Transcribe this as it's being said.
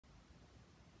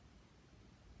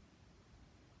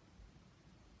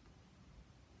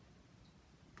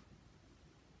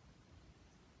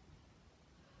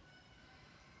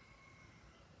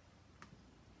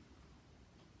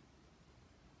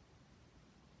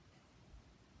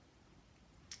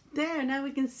There, now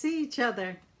we can see each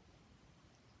other.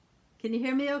 Can you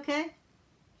hear me okay?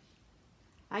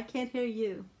 I can't hear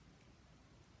you.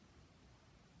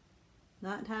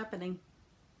 Not happening.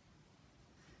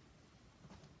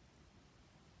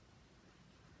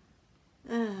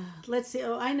 Let's see.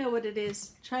 Oh, I know what it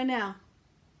is. Try now.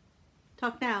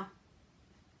 Talk now.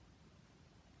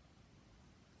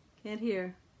 Can't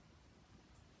hear.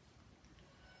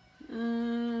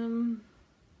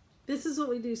 This is what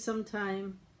we do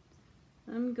sometime.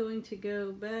 I'm going to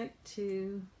go back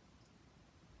to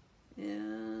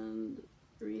and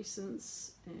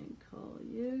recents and call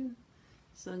you.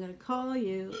 So I'm going to call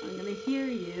you. I'm going to hear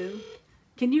you.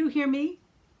 Can you hear me?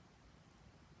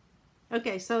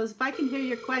 Okay, so if I can hear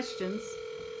your questions,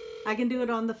 I can do it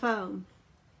on the phone.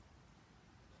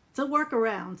 It's a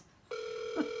workaround.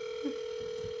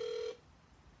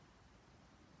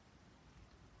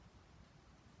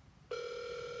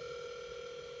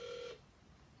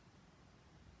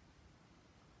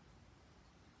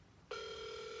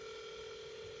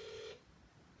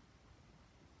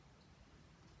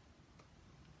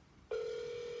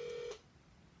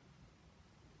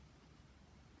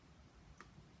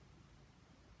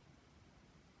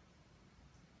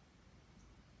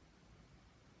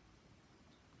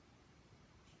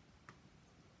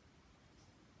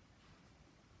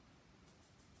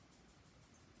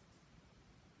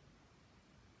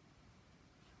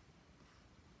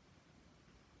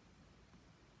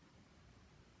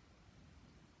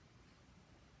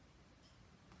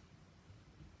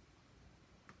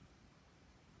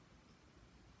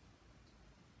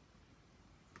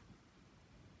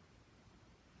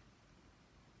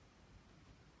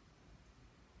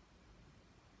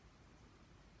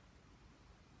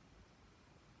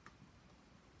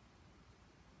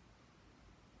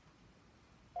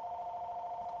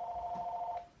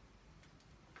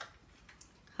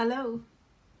 Hello?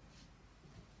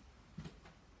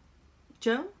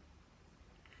 Joe?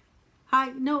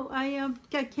 Hi. No, I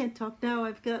can't talk now.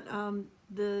 I've got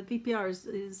the VPR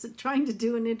is trying to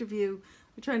do an interview.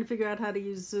 We're trying to figure out how to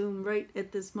use Zoom right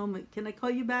at this moment. Can I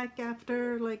call you back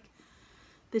after like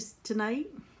this tonight?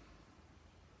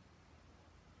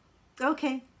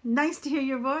 Okay. Nice to hear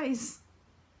your voice.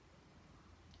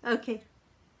 Okay.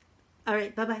 All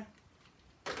right. Bye-bye.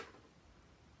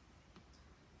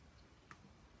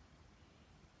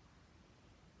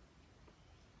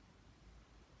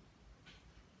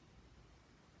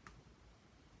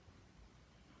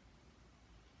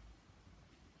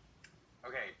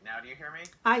 Okay, now do you hear me?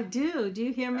 I do. Do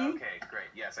you hear me? Okay, great.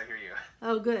 Yes, I hear you.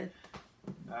 Oh, good.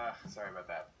 Sorry about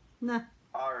that. Nah.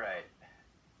 All right.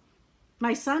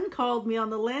 My son called me on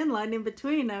the landline in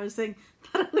between. I was saying,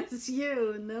 thought it was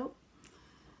you. Nope.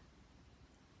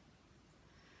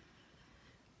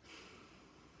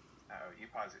 Oh, you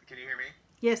pause it. Can you hear me?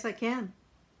 Yes, I can.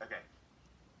 Okay.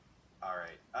 All right.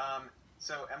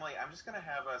 So Emily, I'm just going to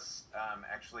have us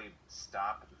actually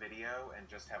stop video and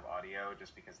just have audio,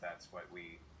 just because that's what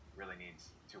we really need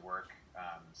to work,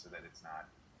 so that it's not,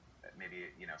 maybe,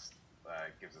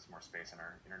 gives us more space in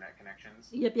our internet connections.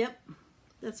 Yep.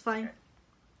 That's fine. Okay.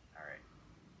 All right.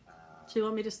 Do you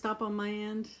want me to stop on my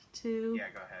end too?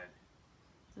 Yeah, go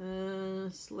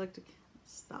ahead. Select a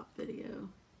stop video.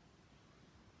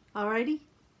 Alrighty.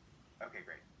 Okay,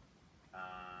 great.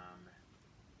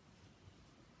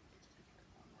 Just to check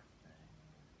one more thing.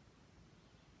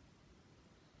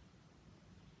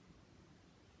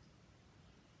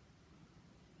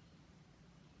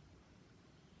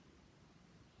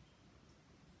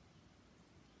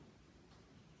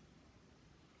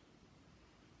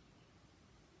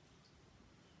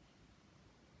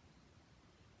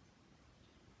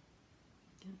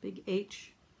 Big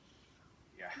H.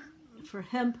 Yeah. For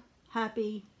hemp,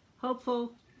 happy,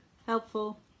 hopeful,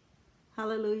 helpful,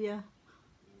 hallelujah,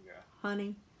 Yeah.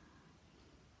 honey.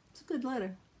 It's a good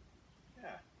letter.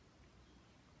 Yeah.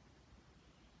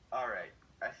 All right.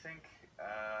 I think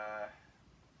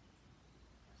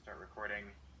start recording.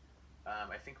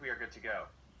 I think we are good to go.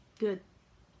 Good.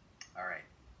 All right.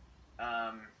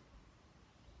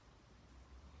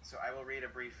 So I will read a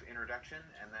brief introduction,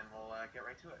 and then we'll get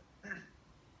right to it.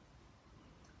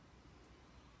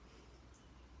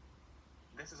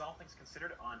 This is All Things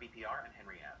Considered on VPR and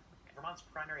Henry Epp. Vermont's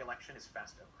primary election is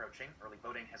fast approaching. Early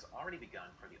voting has already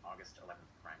begun for the August 11th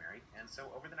primary, and so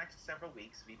over the next several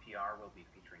weeks, VPR will be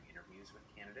featuring interviews with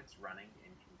candidates running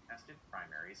in contested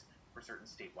primaries for certain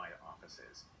statewide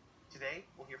offices. Today,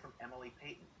 we'll hear from Emily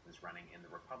Payton, who's running in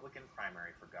the Republican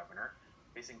primary for governor,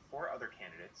 facing 4 other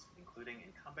candidates, including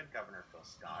incumbent Governor Phil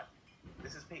Scott.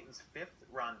 This is Payton's 5th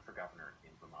run for governor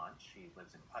in Vermont. She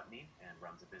lives in Putney and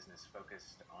runs a business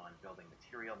focused on building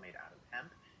material made out of hemp,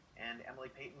 And Emily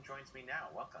Payton joins me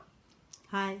now. Welcome.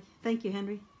 Hi. Thank you,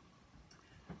 Henry.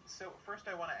 So first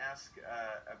I want to ask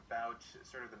about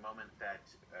sort of the moment that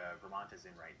Vermont is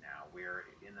in right now. We're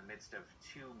in the midst of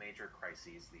two major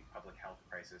crises, the public health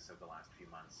crisis of the last few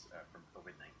months from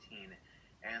COVID-19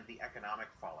 and the economic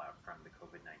fallout from the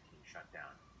COVID-19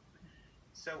 shutdown.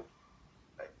 So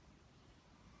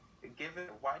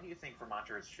why do you think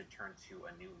Vermonters should turn to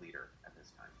a new leader at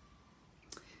this time?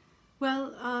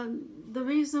 Well, the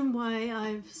reason why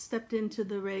I've stepped into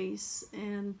the race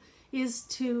is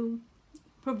to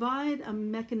provide a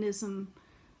mechanism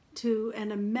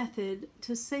and a method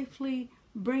to safely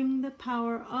bring the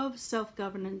power of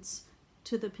self-governance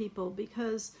to the people.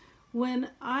 Because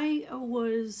when I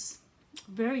was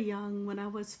very young, when I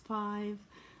was 5,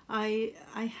 I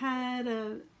had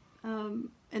an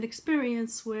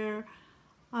experience where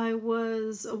I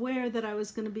was aware that I was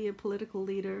going to be a political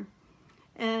leader.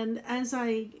 And as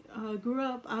I grew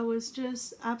up, I was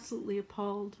just absolutely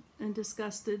appalled and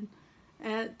disgusted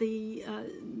at the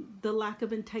lack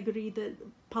of integrity that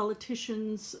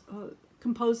politicians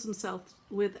compose themselves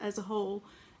with as a whole.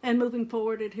 And moving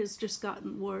forward, it has just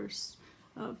gotten worse.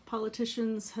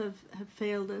 Politicians have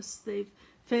failed us. They've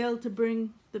failed to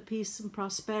bring the peace and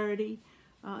prosperity.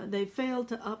 They've failed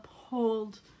to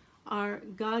uphold our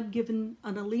God-given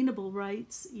unalienable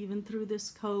rights, even through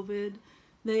this COVID.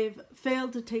 They've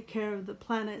failed to take care of the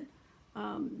planet.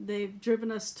 They've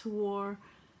driven us to war,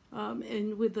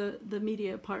 and with the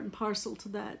media part and parcel to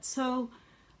that. So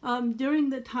during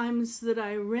the times that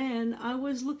I ran, I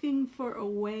was looking for a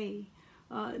way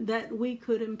that we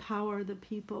could empower the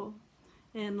people.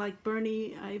 And like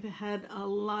Bernie, I've had a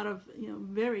lot of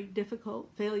very difficult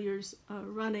failures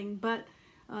running, but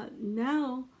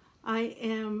now I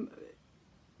am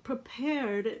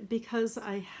prepared because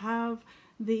I have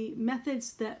the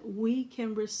methods that we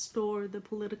can restore the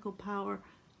political power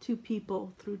to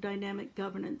people through dynamic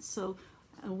governance. So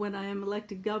when I am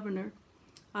elected governor,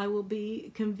 I will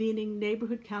be convening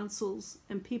neighborhood councils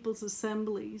and people's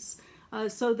assemblies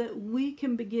so that we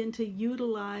can begin to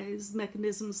utilize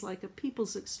mechanisms like a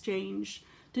people's exchange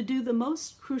to do the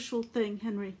most crucial thing,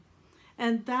 Henry,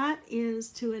 and that is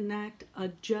to enact a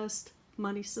just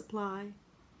money supply.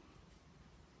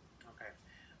 Okay.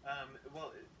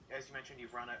 Well, as you mentioned,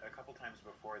 you've run a couple times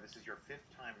before. This is your 5th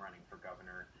time running for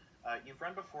governor. You've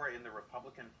run before in the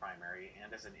Republican primary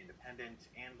and as an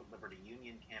independent and Liberty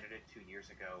Union candidate 2 years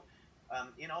ago.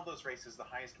 In all those races, the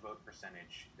highest vote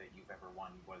percentage that you've ever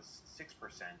won was 6%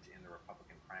 in the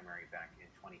Republican primary back in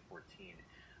 2014.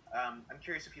 I'm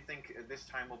curious if you think this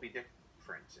time will be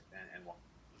different and why.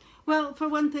 Well, for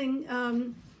one thing,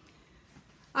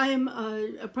 I am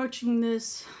approaching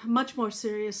this much more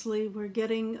seriously. We're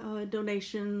getting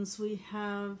donations. I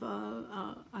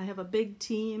have a big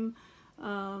team.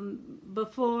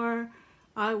 Before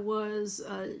I was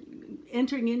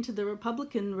entering into the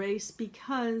Republican race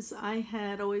because I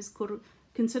had always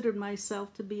considered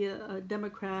myself to be a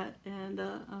Democrat and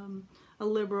a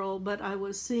liberal, but I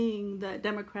was seeing that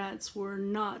Democrats were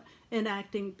not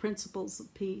enacting principles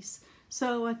of peace.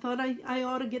 So I thought I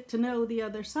ought to get to know the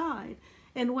other side.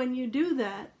 And when you do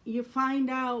that, you find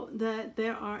out that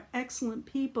there are excellent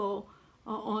people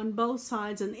on both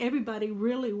sides, and everybody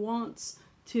really wants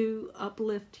to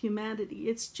uplift humanity.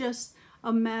 It's just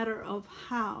a matter of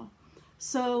how.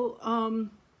 So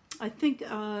I think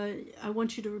I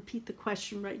want you to repeat the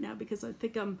question right now because I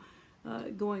think I'm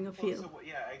going afield. Well, so,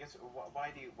 yeah, I guess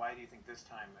why do you think this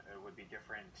time would be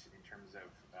different in terms of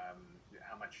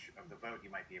how much of the vote you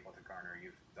might be able to garner?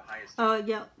 You've the highest.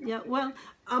 Yeah. Well,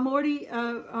 I'm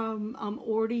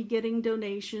already getting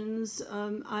donations.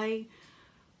 I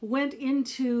went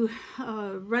into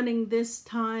running this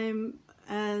time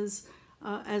as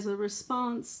a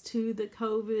response to the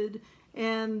COVID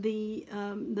and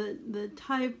the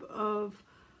type of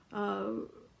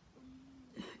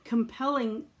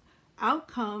compelling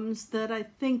outcomes that I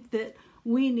think that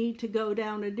we need to go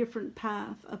down a different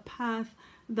path, a path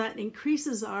that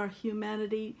increases our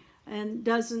humanity and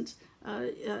doesn't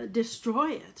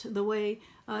destroy it the way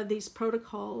these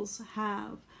protocols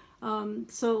have.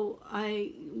 So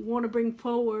I want to bring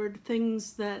forward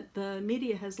things that the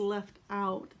media has left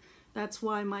out. That's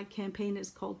why my campaign is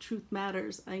called Truth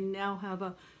Matters. I now have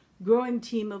a growing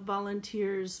team of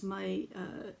volunteers.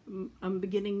 I'm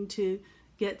beginning to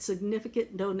get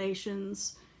significant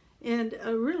donations. And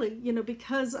really,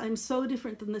 because I'm so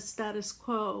different than the status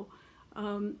quo,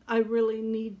 I really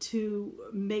need to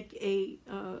make a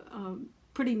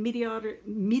pretty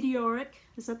meteoric,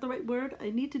 is that the right word?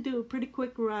 I need to do a pretty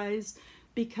quick rise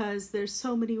because there's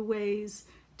so many ways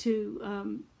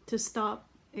to stop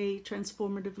a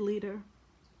transformative leader.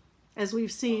 as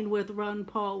we've seen with Ron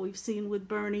Paul, we've seen with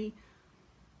Bernie.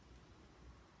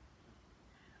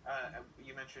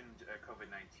 You mentioned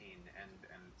COVID-19,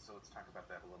 and so let's talk about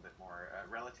that a little bit more.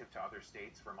 Relative to other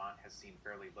states, Vermont has seen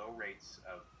fairly low rates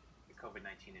of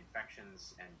COVID-19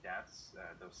 infections and deaths,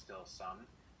 though still some.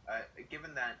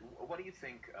 Given that, what do you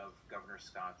think of Governor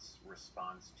Scott's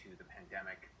response to the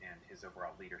pandemic and his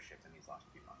overall leadership in these last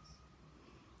few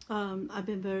months? I've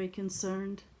been very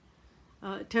concerned,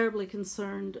 terribly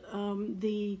concerned.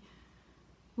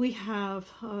 We have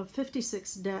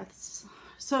 56 deaths.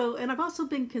 So, and I've also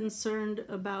been concerned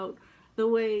about the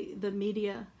way the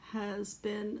media has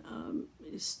been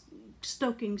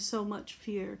stoking so much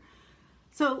fear.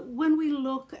 So when we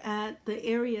look at the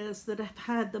areas that have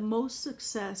had the most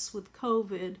success with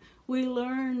COVID, we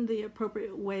learn the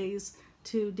appropriate ways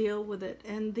to deal with it.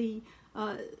 And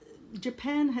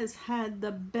Japan has had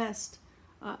the best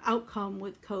outcome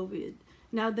with COVID.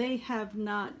 Now, they have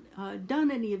not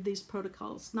done any of these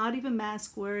protocols, not even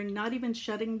mask wearing, not even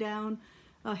shutting down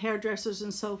hairdressers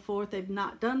and so forth. They've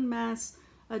not done mass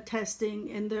testing,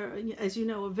 and they're, as you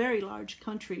know, a very large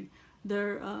country.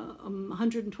 They're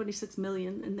 126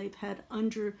 million, and they've had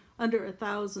under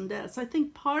 1,000 deaths. I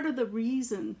think part of the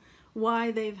reason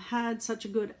why they've had such a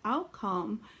good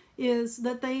outcome is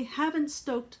that they haven't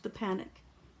stoked the panic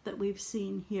that we've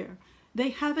seen here. They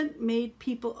haven't made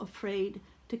people afraid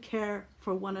to care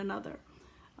for one another.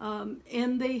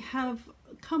 And they have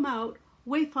come out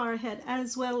way far ahead,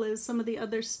 as well as some of the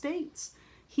other states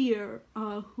here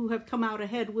who have come out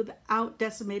ahead without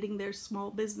decimating their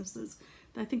small businesses.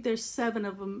 I think there's 7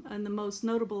 of them, and the most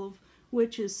notable of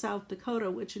which is South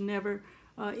Dakota, which never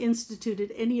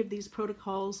instituted any of these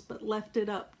protocols but left it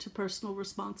up to personal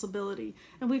responsibility.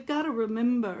 And we've got to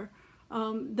remember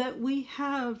that we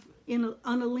have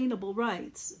unalienable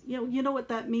rights. You know what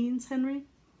that means, Henry?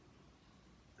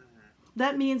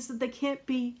 That means that they can't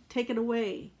be taken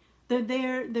away. They're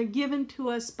there, they're given to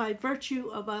us by virtue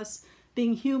of us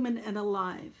being human and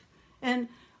alive. And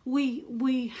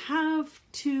we have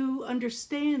to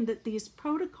understand that these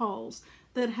protocols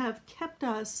that have kept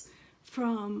us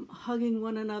from hugging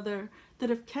one another, that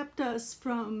have kept us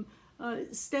from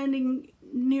standing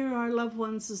near our loved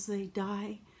ones as they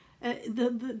die,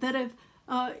 that have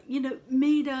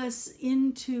made us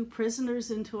into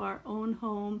prisoners into our own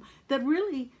home, that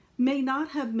really may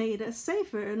not have made us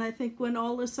safer. And I think when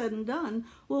all is said and done,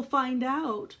 we'll find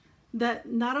out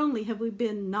that not only have we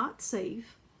been not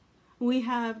safe, we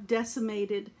have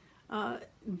decimated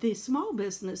the small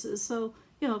businesses. So,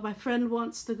 my friend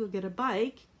wants to go get a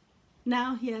bike.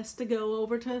 Now he has to go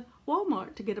over to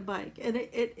Walmart to get a bike. And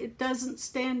it doesn't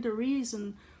stand to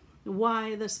reason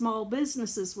why the small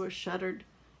businesses were shuttered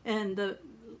and the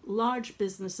large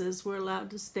businesses were allowed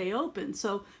to stay open.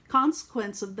 So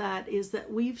consequence of that is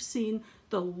that we've seen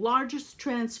the largest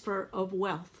transfer of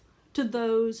wealth to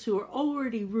those who are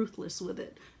already ruthless with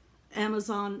it.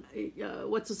 Amazon,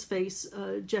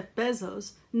 Jeff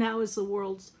Bezos, now is the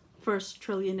world's first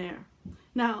trillionaire.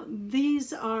 Now,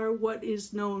 these are what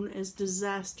is known as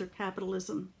disaster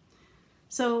capitalism.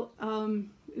 So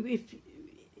if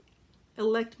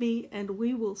elect me, and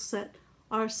we will set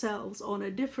ourselves on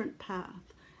a different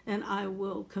path, and I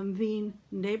will convene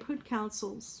neighborhood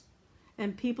councils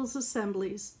and people's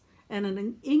assemblies and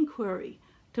an inquiry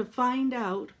to find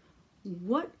out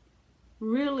what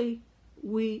really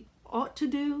we ought to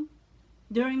do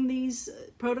during these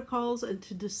protocols, and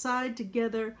to decide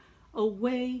together a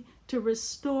way to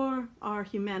restore our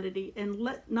humanity and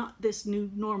let not this new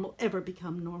normal ever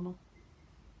become normal.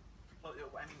 Well,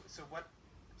 so what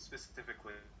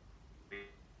specifically?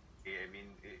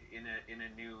 In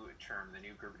a new term, the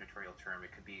new gubernatorial term,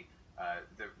 it could be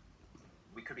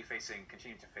we could be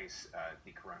continuing to face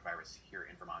the coronavirus here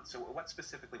in Vermont. So what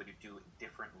specifically would you do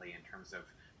differently in terms of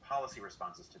policy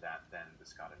responses to that than the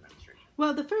Scott administration?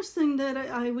 Well, the first thing that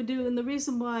I would do, and the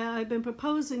reason why I've been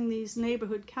proposing these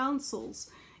neighborhood councils,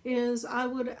 is I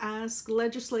would ask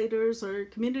legislators or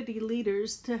community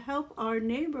leaders to help our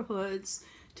neighborhoods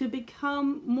to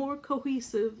become more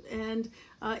cohesive and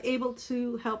able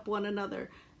to help one another.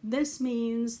 This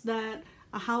means that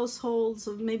households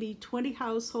of maybe 20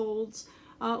 households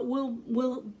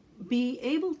will be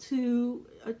able to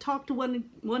talk to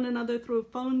one another through a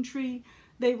phone tree.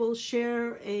 They will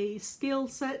share a skill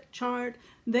set chart.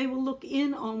 They will look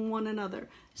in on one another.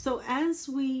 So as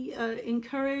we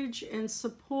encourage and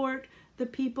support the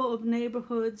people of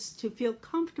neighborhoods to feel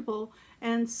comfortable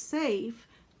and safe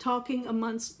talking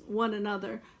amongst one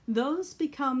another, those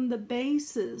become the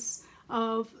basis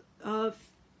of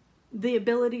the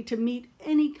ability to meet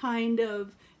any kind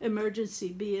of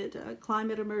emergency, be it a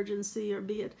climate emergency or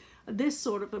be it this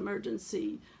sort of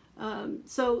emergency.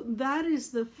 So that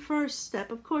is the first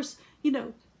step. Of course, you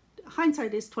know,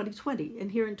 hindsight is 2020,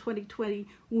 and here in 2020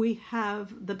 we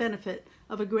have the benefit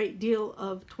of a great deal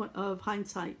of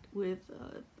hindsight with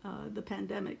the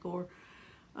pandemic, or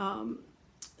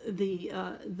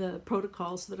the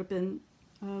protocols that have been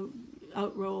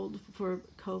outrolled for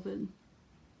COVID.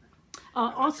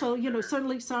 Also, you know,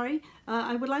 certainly, sorry,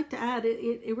 I would like to add,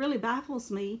 it really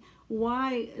baffles me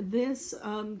why this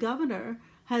governor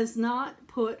has not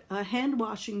put a hand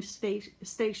washing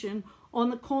station on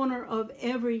the corner of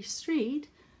every street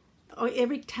or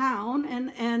every town,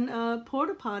 and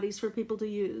porta potties for people to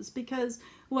use, because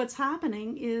what's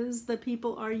happening is that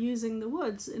people are using the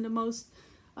woods in the most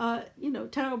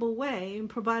terrible way, and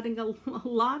providing a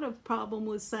lot of problem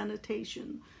with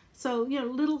sanitation. So, you know,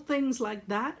 little things like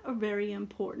that are very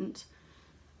important.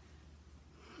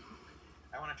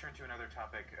 I want to turn to another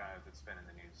topic that's been in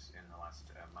the news in the last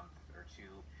month or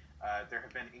two. There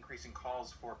have been increasing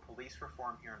calls for police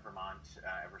reform here in Vermont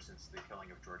ever since the killing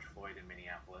of George Floyd in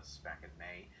Minneapolis back in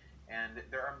May. And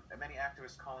there are many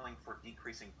activists calling for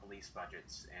decreasing police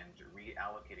budgets and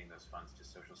reallocating those funds to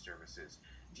social services.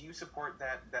 Do you support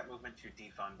that movement to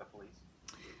defund the police?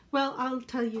 Well, I'll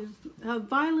tell you,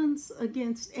 violence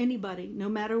against anybody, no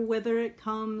matter whether it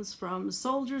comes from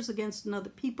soldiers against another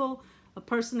people, a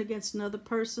person against another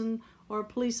person, or a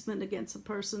policeman against a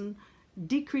person,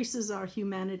 decreases our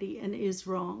humanity and is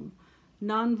wrong.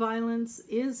 Nonviolence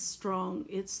is strong.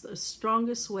 It's the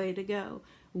strongest way to go.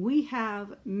 We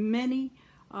have many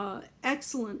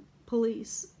excellent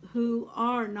police who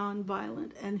are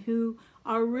nonviolent and who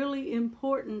are really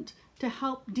important to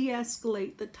help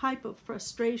de-escalate the type of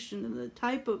frustration and the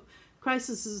type of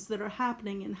crises that are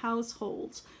happening in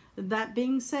households. That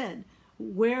being said,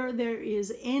 where there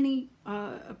is any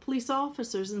police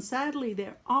officers, and sadly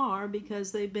there are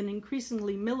because they've been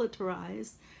increasingly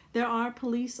militarized, there are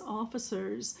police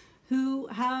officers who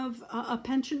have a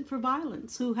penchant for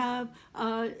violence, who have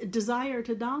a desire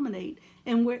to dominate.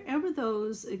 And wherever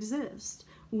those exist,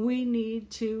 we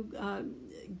need to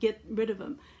get rid of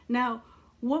them. Now,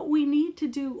 what we need to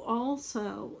do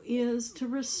also is to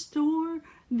restore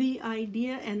the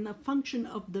idea and the function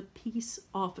of the peace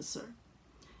officer.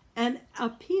 And a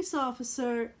peace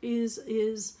officer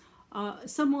is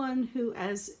someone who,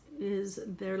 as is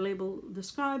their label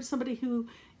describes, somebody who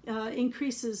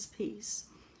increases peace.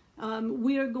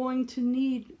 We are going to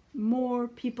need more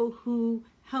people who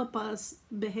help us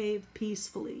behave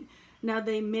peacefully. Now,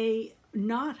 they may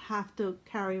not have to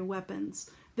carry weapons.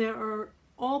 There are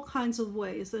all kinds of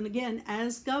ways. And again,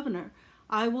 as governor,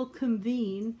 I will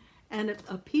convene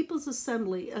a people's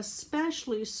assembly,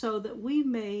 especially so that we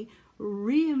may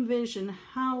re-envision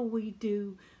how we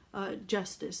do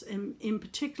justice, and in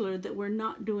particular that we're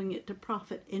not doing it to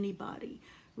profit anybody.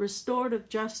 Restorative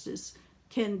justice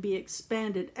can be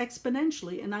expanded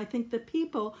exponentially, and I think the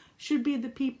people should be the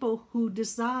people who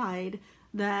decide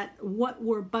that what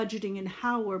we're budgeting and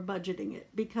how we're budgeting it,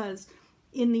 because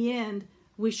in the end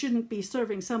we shouldn't be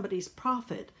serving somebody's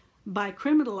profit by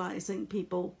criminalizing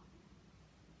people.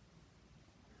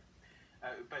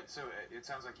 But so it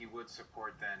sounds like you would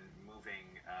support then moving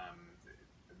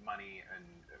money and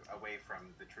away from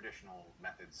the traditional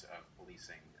methods of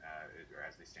policing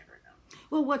as they stand right now.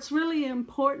 Well, what's really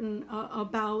important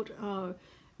about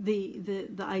the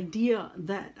idea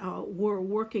that we're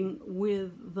working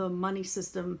with the money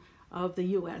system of the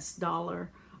U.S. dollar.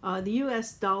 The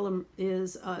U.S. dollar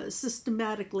is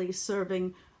systematically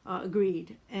serving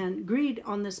greed, and greed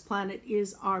on this planet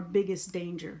is our biggest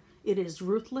danger. It is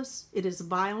ruthless. It is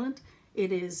violent.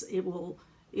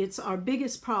 It's our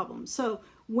biggest problem. So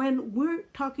when we're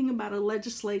talking about a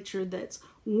legislature that's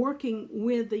working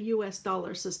with the U.S.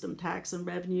 dollar system, tax and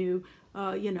revenue,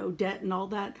 debt and all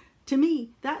that, to me,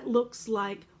 that looks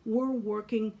like we're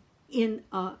working in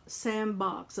a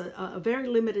sandbox, a very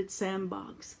limited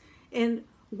sandbox. And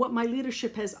what my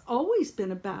leadership has always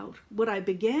been about, what I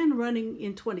began running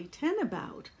in 2010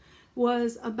 about,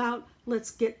 was about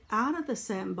let's get out of the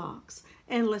sandbox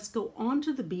and let's go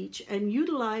onto the beach and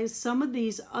utilize some of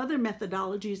these other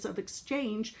methodologies of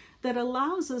exchange that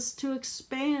allows us to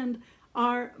expand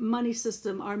our money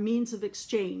system, our means of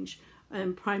exchange.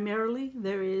 And primarily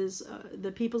there is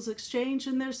the People's Exchange,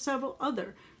 and there's several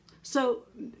other. So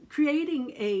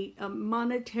creating a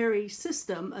monetary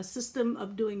system, a system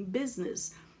of doing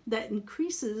business that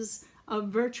increases a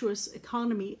virtuous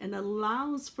economy and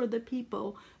allows for the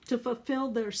people to fulfill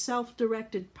their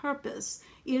self-directed purpose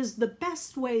is the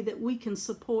best way that we can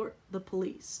support the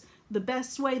police, the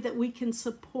best way that we can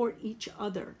support each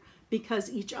other,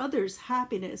 because each other's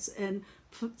happiness and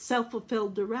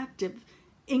self-fulfilled directive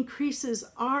increases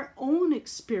our own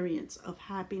experience of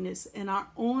happiness and our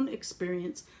own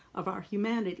experience of our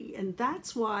humanity. And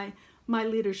that's why my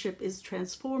leadership is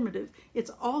transformative.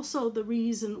 It's also the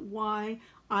reason why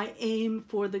I aim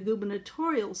for the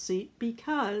gubernatorial seat,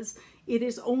 because it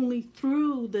is only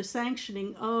through the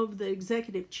sanctioning of the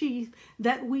executive chief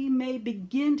that we may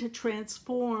begin to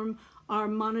transform our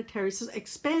monetary,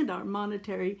 expand our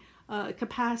monetary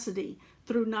capacity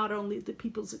through not only the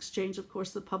People's Exchange, of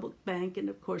course, the public bank, and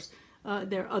of course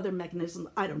there are other mechanisms.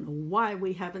 I don't know why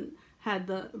we haven't had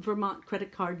the Vermont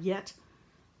credit card yet.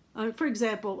 For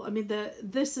example, I mean,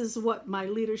 this is what my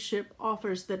leadership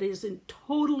offers that is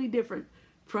totally different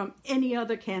from any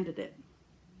other candidate.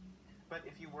 But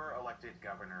if you were elected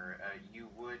governor, you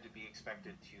would be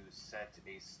expected to set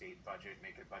a state budget,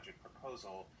 make a budget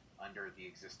proposal under the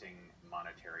existing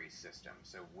monetary system.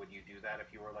 So would you do that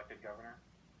if you were elected governor?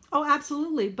 Oh,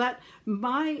 absolutely. But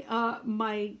my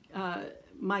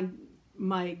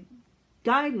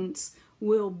guidance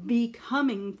will be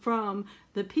coming from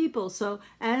the people. So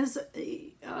as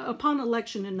upon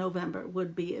election in November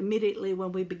would be immediately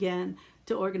when we began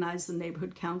to organize the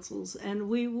neighborhood councils, and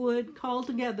we would call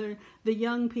together the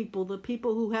young people, the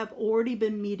people who have already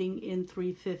been meeting in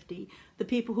 350, the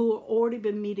people who have already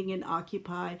been meeting in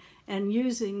Occupy, and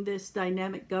using this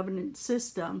dynamic governance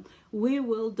system, we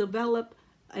will develop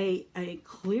a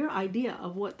clear idea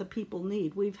of what the people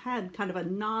need. We've had kind of a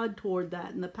nod toward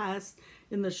that in the past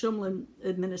in the Shumlin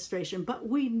administration, but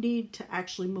we need to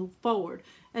actually move forward.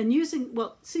 And using,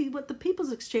 well, see, what the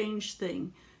People's Exchange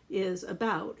thing is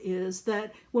about is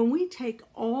that when we take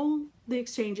all the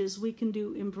exchanges we can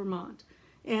do in Vermont,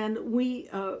 and we,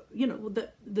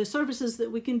 the services that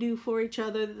we can do for each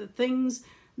other, the things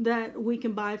that we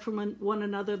can buy from one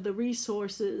another, the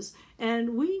resources,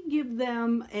 and we give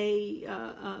them a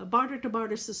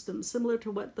barter-to-barter system similar to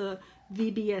what the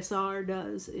VBSR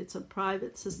does. It's a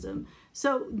private system.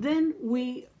 So then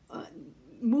we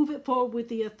move it forward with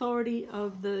the authority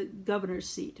of the governor's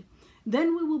seat.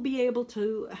 Then we will be able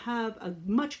to have a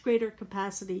much greater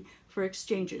capacity for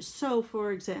exchanges. So,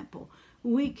 for example,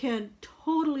 we can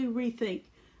totally rethink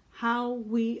how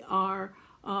we are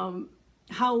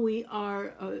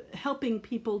helping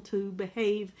people to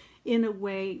behave in a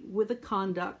way with a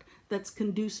conduct that's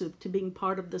conducive to being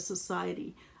part of the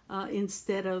society,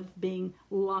 instead of being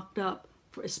locked up,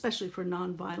 especially for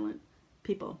nonviolent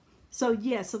people. So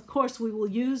yes, of course, we will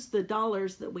use the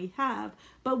dollars that we have,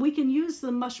 but we can use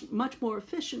them much more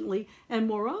efficiently. And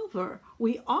moreover,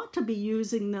 we ought to be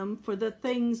using them for the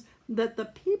things that the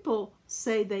people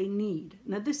say they need.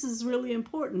 Now, this is really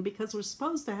important because we're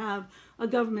supposed to have a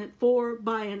government for,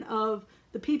 by, and of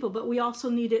the people, but we also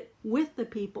need it with the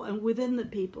people and within the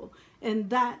people. And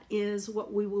that is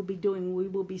what we will be doing. We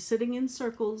will be sitting in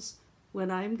circles when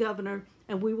I am governor,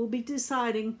 and we will be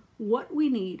deciding what we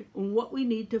need and what we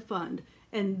need to fund.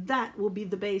 And that will be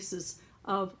the basis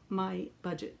of my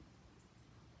budget.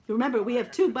 Remember, we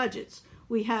have two budgets.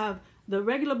 We have the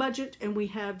regular budget and we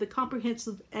have the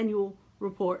comprehensive annual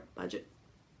report budget.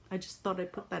 I just thought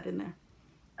I'd put that in there.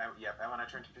 Yeah, I want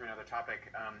to turn to another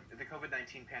topic. The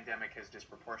COVID-19 pandemic has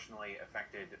disproportionately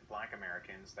affected Black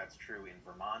Americans. That's true in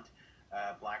Vermont.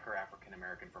 Black or African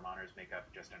American Vermonters make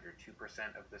up just under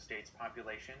 2% of the state's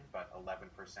population, but 11%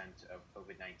 of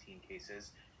COVID-19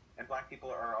 cases. And Black people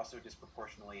are also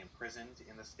disproportionately imprisoned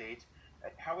in the state.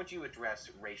 How would you address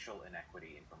racial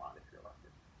inequity in Vermont if you're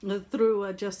elected? Through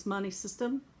a just money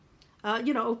system.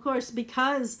 Of course,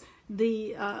 because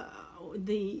the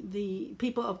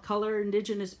people of color,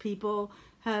 indigenous people,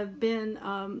 have been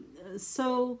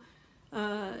so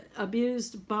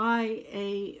abused by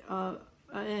a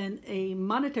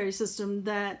monetary system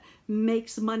that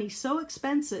makes money so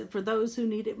expensive for those who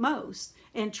need it most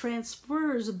and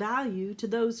transfers value to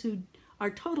those who are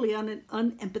totally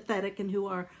unempathetic and who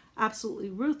are absolutely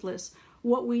ruthless.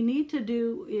 What we need to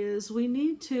do is we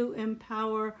need to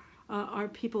empower our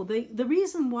people. The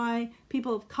reason why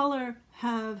people of color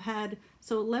have had,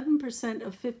 so 11%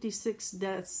 of 56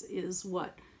 deaths is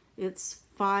what? It's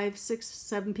 5, 6,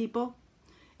 7 people?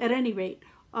 At any rate,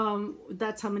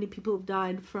 that's how many people have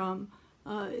died from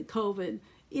COVID.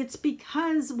 It's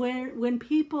because when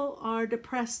people are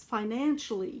depressed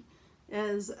financially,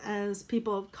 as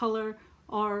people of color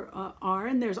are,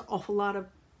 and there's an awful lot of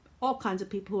all kinds of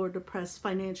people who are depressed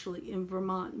financially in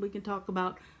Vermont. We can talk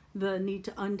about the need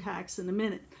to untax in a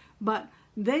minute, but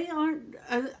they aren't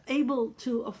able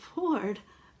to afford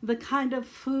the kind of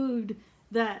food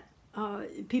that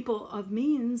people of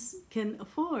means can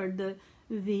afford.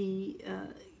 The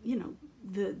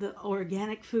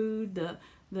organic food,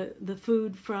 the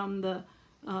food from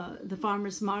the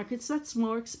farmers markets, that's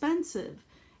more expensive.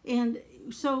 And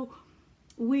so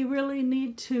we really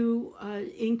need to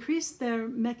increase their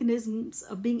mechanisms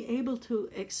of being able to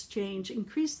exchange,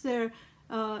 increase their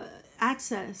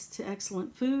access to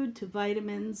excellent food, to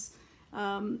vitamins.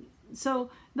 So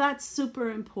that's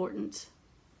super important.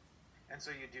 And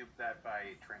so you do that by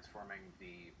transforming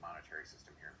the monetary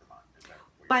system here in Vermont. Is that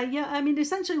what By, you're saying? yeah, I mean,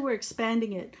 essentially we're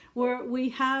expanding it. We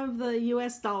have the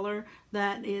US dollar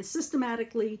that is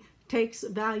systematically takes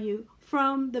value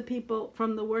from the people,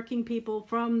 from the working people,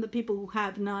 from the people who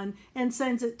have none, and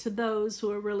sends it to those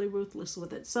who are really ruthless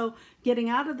with it. So getting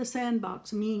out of the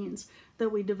sandbox means that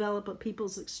we develop a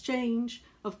people's exchange.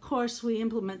 Of course, we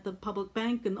implement the public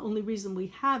bank, and the only reason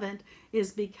we haven't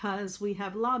is because we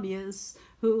have lobbyists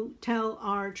who tell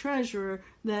our treasurer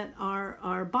that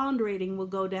our bond rating will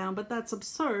go down, but that's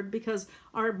absurd because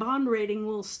our bond rating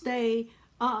will stay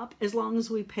up as long as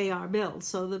we pay our bills.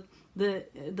 So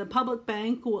the public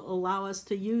bank will allow us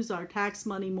to use our tax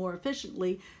money more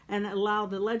efficiently and allow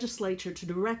the legislature to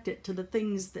direct it to the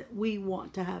things that we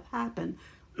want to have happen,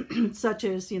 such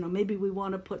as, maybe we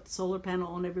want to put solar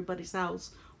panel on everybody's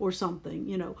house or something,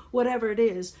 whatever it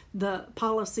is. The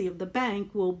policy of the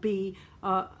bank will be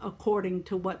according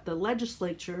to what the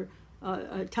legislature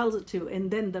tells it to, and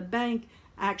then the bank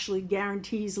actually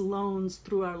guarantees loans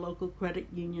through our local credit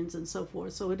unions and so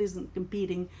forth. So it isn't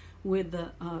competing with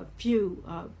the few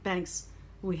banks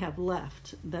we have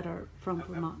left that are from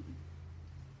Vermont.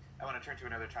 I want to turn to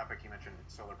another topic. You mentioned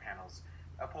solar panels.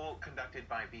 A poll conducted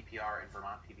by VPR and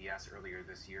Vermont PBS earlier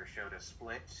this year showed a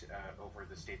split over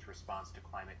the state's response to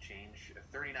climate change.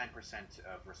 39%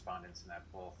 of respondents in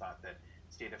that poll thought that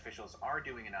state officials are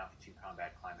doing enough to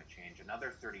combat climate change.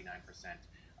 Another 39%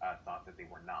 thought that they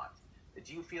were not.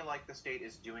 Do you feel like the state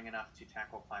is doing enough to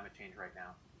tackle climate change right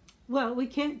now? Well, we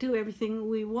can't do everything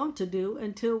we want to do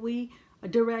until we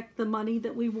direct the money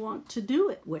that we want to do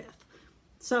it with.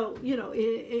 So,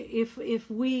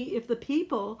 if the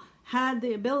people had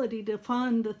the ability to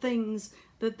fund the things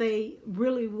that they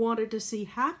really wanted to see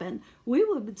happen, we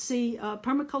would see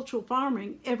permacultural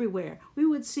farming everywhere. We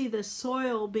would see the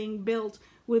soil being built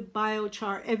with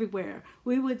biochar everywhere.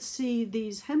 We would see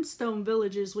these hempstone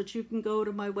villages, which you can go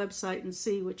to my website and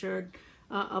see, which are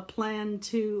a plan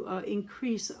to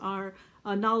increase our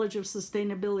knowledge of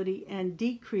sustainability and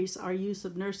decrease our use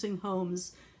of nursing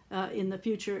homes in the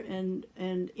future, and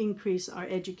increase our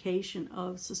education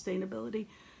of sustainability.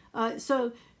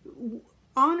 So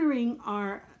honoring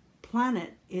our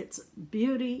planet, its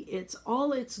beauty, its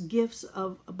all its gifts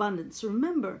of abundance.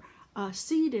 Remember, a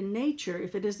seed in nature,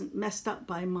 if it isn't messed up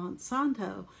by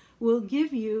Monsanto, will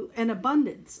give you an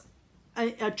abundance,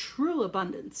 a true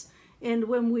abundance. And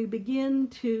when we begin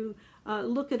to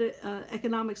look at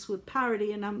economics with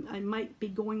parity, and I might be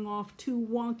going off too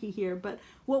wonky here, but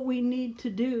what we need to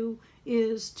do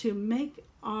is to make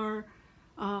our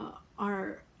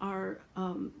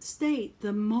state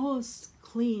the most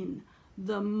clean,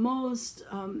 the most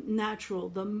natural,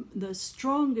 the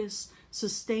strongest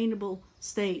sustainable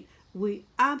state. We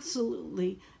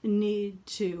absolutely need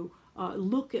to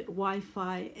look at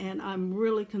Wi-Fi, and I'm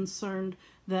really concerned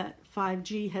that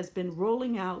 5G has been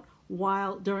rolling out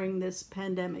during this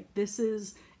pandemic. This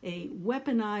is a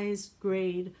weaponized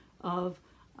grade of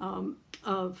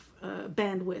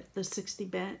bandwidth, the 60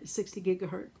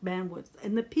 gigahertz bandwidth,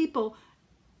 and the people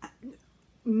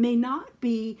may not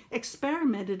be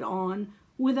experimented on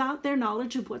without their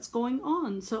knowledge of what's going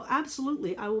on. So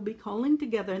absolutely, I will be calling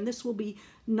together, and this will be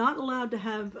not allowed to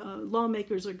have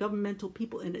lawmakers or governmental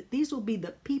people in it. These will be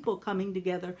the people coming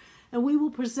together, and we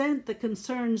will present the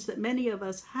concerns that many of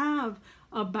us have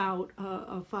about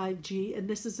 5G, and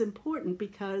this is important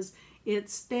because it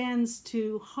stands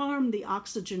to harm the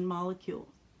oxygen molecule.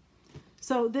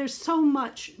 So there's so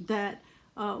much that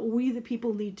we the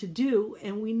people need to do,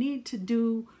 and we need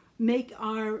to make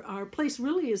our place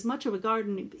really as much of a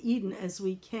Garden of Eden as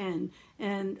we can,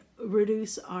 and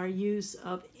reduce our use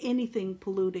of anything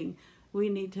polluting. We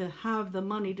need to have the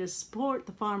money to support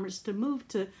the farmers to move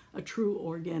to a true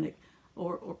organic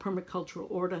or permacultural,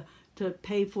 or to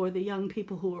pay for the young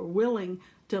people who are willing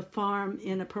to farm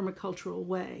in a permacultural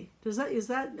way. Is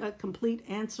that a complete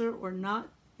answer or not,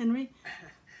 Henry?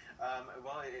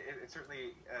 Well, it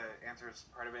certainly answers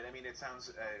part of it. I mean, it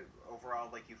sounds overall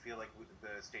like you feel like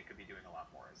the state could be doing a lot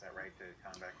more. Is that right, to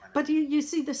combat climate? But you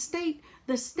see, the state,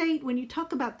 when you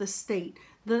talk about the state,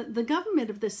 the government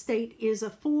of the state is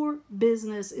a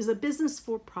business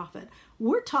for profit.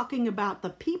 We're talking about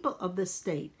the people of the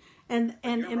state. But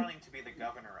you're running to be the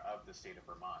governor of the state of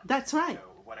Vermont. That's right. So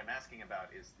what I'm asking about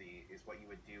is what you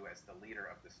would do as the leader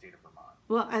of the state of Vermont.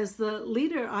 Well, as the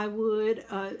leader, I would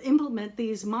implement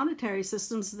these monetary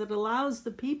systems that allows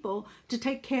the people to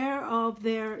take care of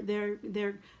their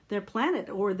planet,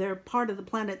 or their part of the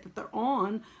planet that they're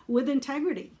on, with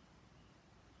integrity.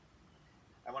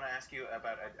 I want to ask you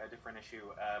about a different issue.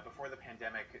 Before the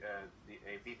pandemic,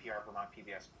 a VPR Vermont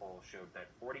PBS poll showed that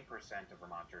 40% of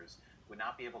Vermonters would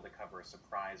not be able to cover a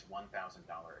surprise $1,000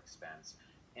 expense.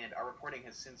 And our reporting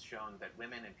has since shown that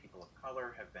women and people of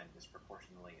color have been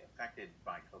disproportionately affected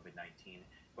by COVID-19,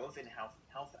 both in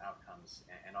health outcomes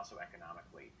and also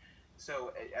economically.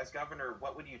 So as governor,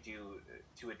 what would you do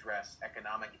to address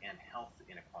economic and health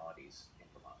inequalities in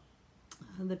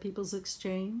Vermont? The People's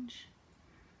Exchange,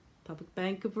 Public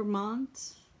Bank of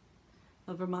Vermont,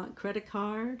 a Vermont credit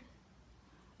card,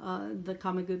 the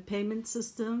Common Good Payment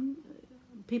System.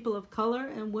 People of color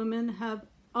and women have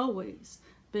always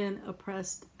been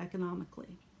oppressed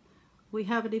economically. We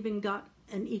haven't even got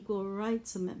an Equal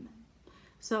Rights Amendment.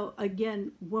 So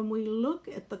again, when we look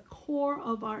at the core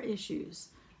of our issues,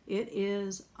 it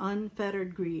is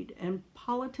unfettered greed. And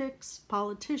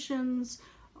politicians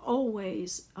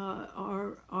always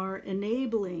are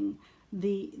enabling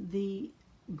the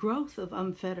growth of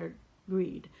unfettered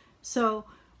greed. So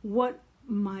what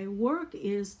my work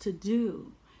is to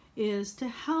do is to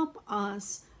help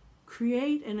us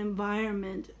create an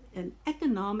environment, an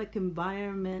economic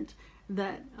environment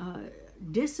that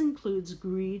disincludes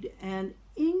greed and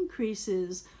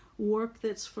increases work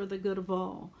that's for the good of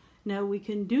all. Now, we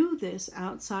can do this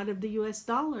outside of the US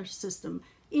dollar system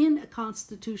in a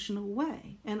constitutional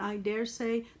way, and I dare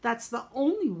say that's the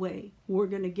only way we're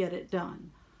going to get it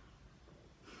done.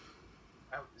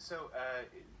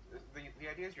 The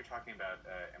ideas you're talking about,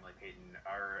 Emily Payton,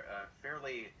 are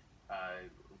fairly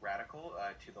radical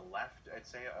to the left, I'd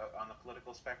say, on the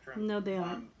political spectrum. No, they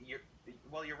aren't. You're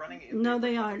running. No,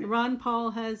 they aren't. Ron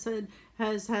Paul has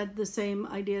had the same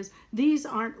ideas. These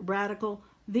aren't radical.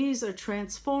 These are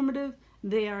transformative.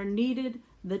 They are needed.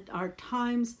 That our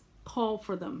times call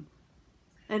for them.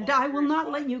 And I will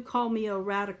not let you call me a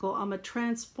radical. I'm a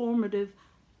transformative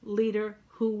leader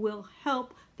who will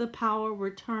help the power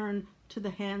return to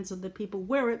the hands of the people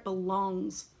where it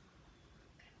belongs.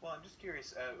 Well, I'm just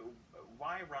curious,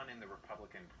 why run in the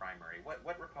Republican primary?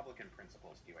 What Republican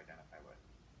principles do you identify with?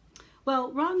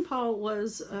 Well, Ron Paul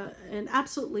was an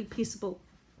absolutely peaceable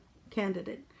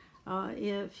candidate.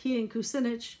 If he and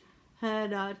Kucinich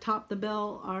had topped the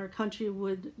bill, our country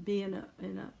would be in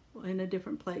a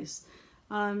different place.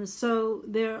 So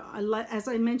there, as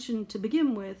I mentioned to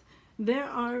begin with, there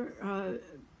are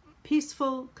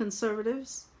peaceful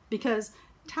conservatives, because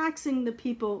taxing the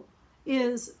people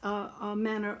is a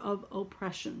manner of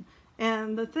oppression.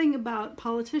 And the thing about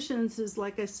politicians is,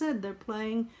 like I said, they're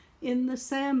playing in the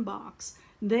sandbox.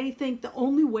 They think the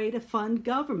only way to fund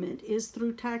government is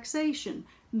through taxation.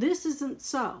 This isn't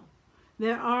so.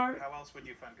 How else would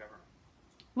you fund government?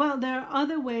 Well, there are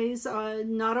other ways,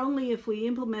 not only if we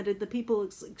implemented the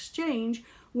People's Exchange,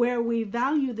 where we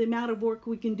value the amount of work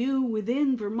we can do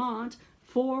within Vermont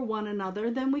for one another,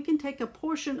 then we can take a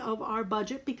portion of our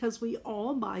budget, because we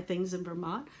all buy things in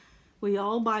Vermont. We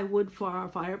all buy wood for our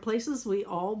fireplaces. We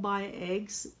all buy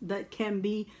eggs that can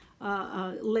be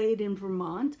laid in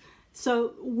Vermont.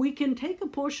 So we can take a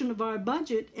portion of our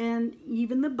budget, and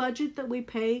even the budget that we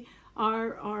pay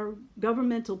our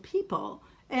governmental people,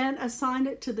 and assign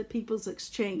it to the People's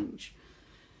Exchange.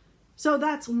 So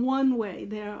that's one way.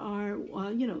 There are,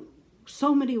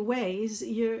 so many ways.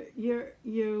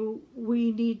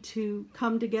 We need to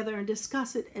come together and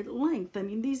discuss it at length. I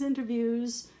mean, these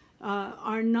interviews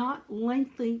are not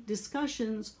lengthy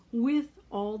discussions with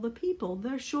all the people.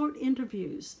 They're short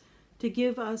interviews to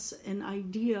give us an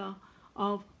idea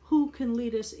of who can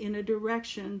lead us in a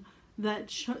direction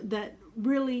that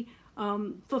really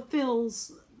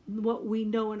fulfills what we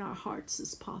know in our hearts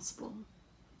is possible.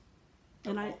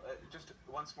 And just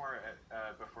once more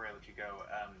before I let you go,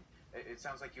 it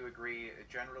sounds like you agree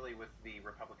generally with the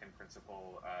Republican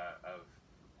principle of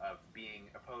being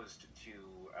opposed to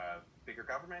bigger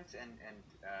government and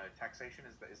taxation.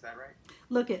 Is that right?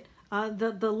 Look at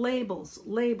the labels,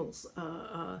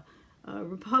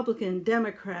 Republican,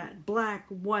 Democrat, black,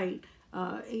 white,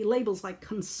 labels like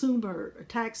consumer,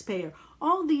 taxpayer.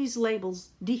 All these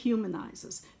labels dehumanize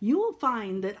us. You will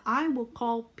find that I will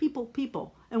call people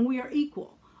people, and we are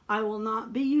equal. I will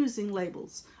not be using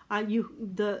labels.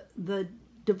 The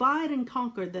divide and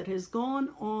conquer that has gone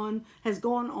on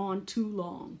too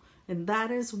long, and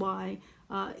that is why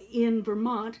in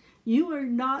Vermont, you are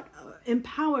not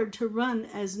empowered to run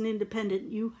as an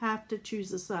independent. You have to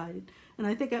choose a side. And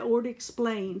I think I already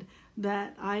explained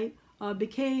that I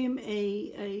became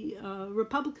a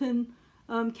Republican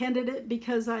candidate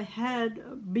because I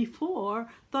had before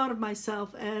thought of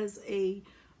myself as a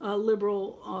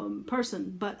liberal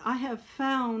person. But I have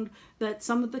found that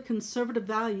some of the conservative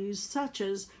values, such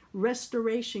as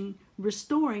restoring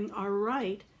our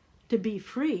right to be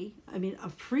free. I mean, a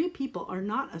free people are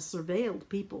not a surveilled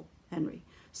people, Henry.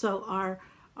 So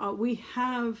we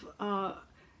have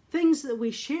things that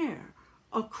we share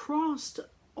across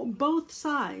both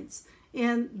sides,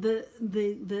 and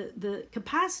the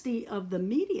capacity of the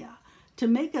media to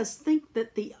make us think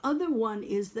that the other one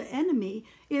is the enemy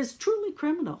is truly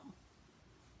criminal.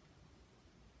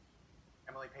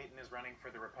 Emily Payton is running for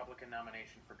the Republican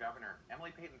nomination for governor.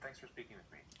 Emily Payton, thanks for speaking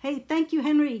with me. Hey, thank you,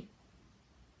 Henry.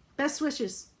 Best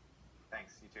wishes.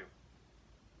 Thanks, you too.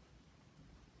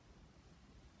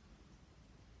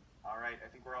 All right, I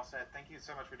think we're all set. Thank you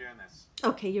so much for doing this.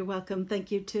 Okay, you're welcome.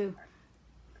 Thank you too. All right.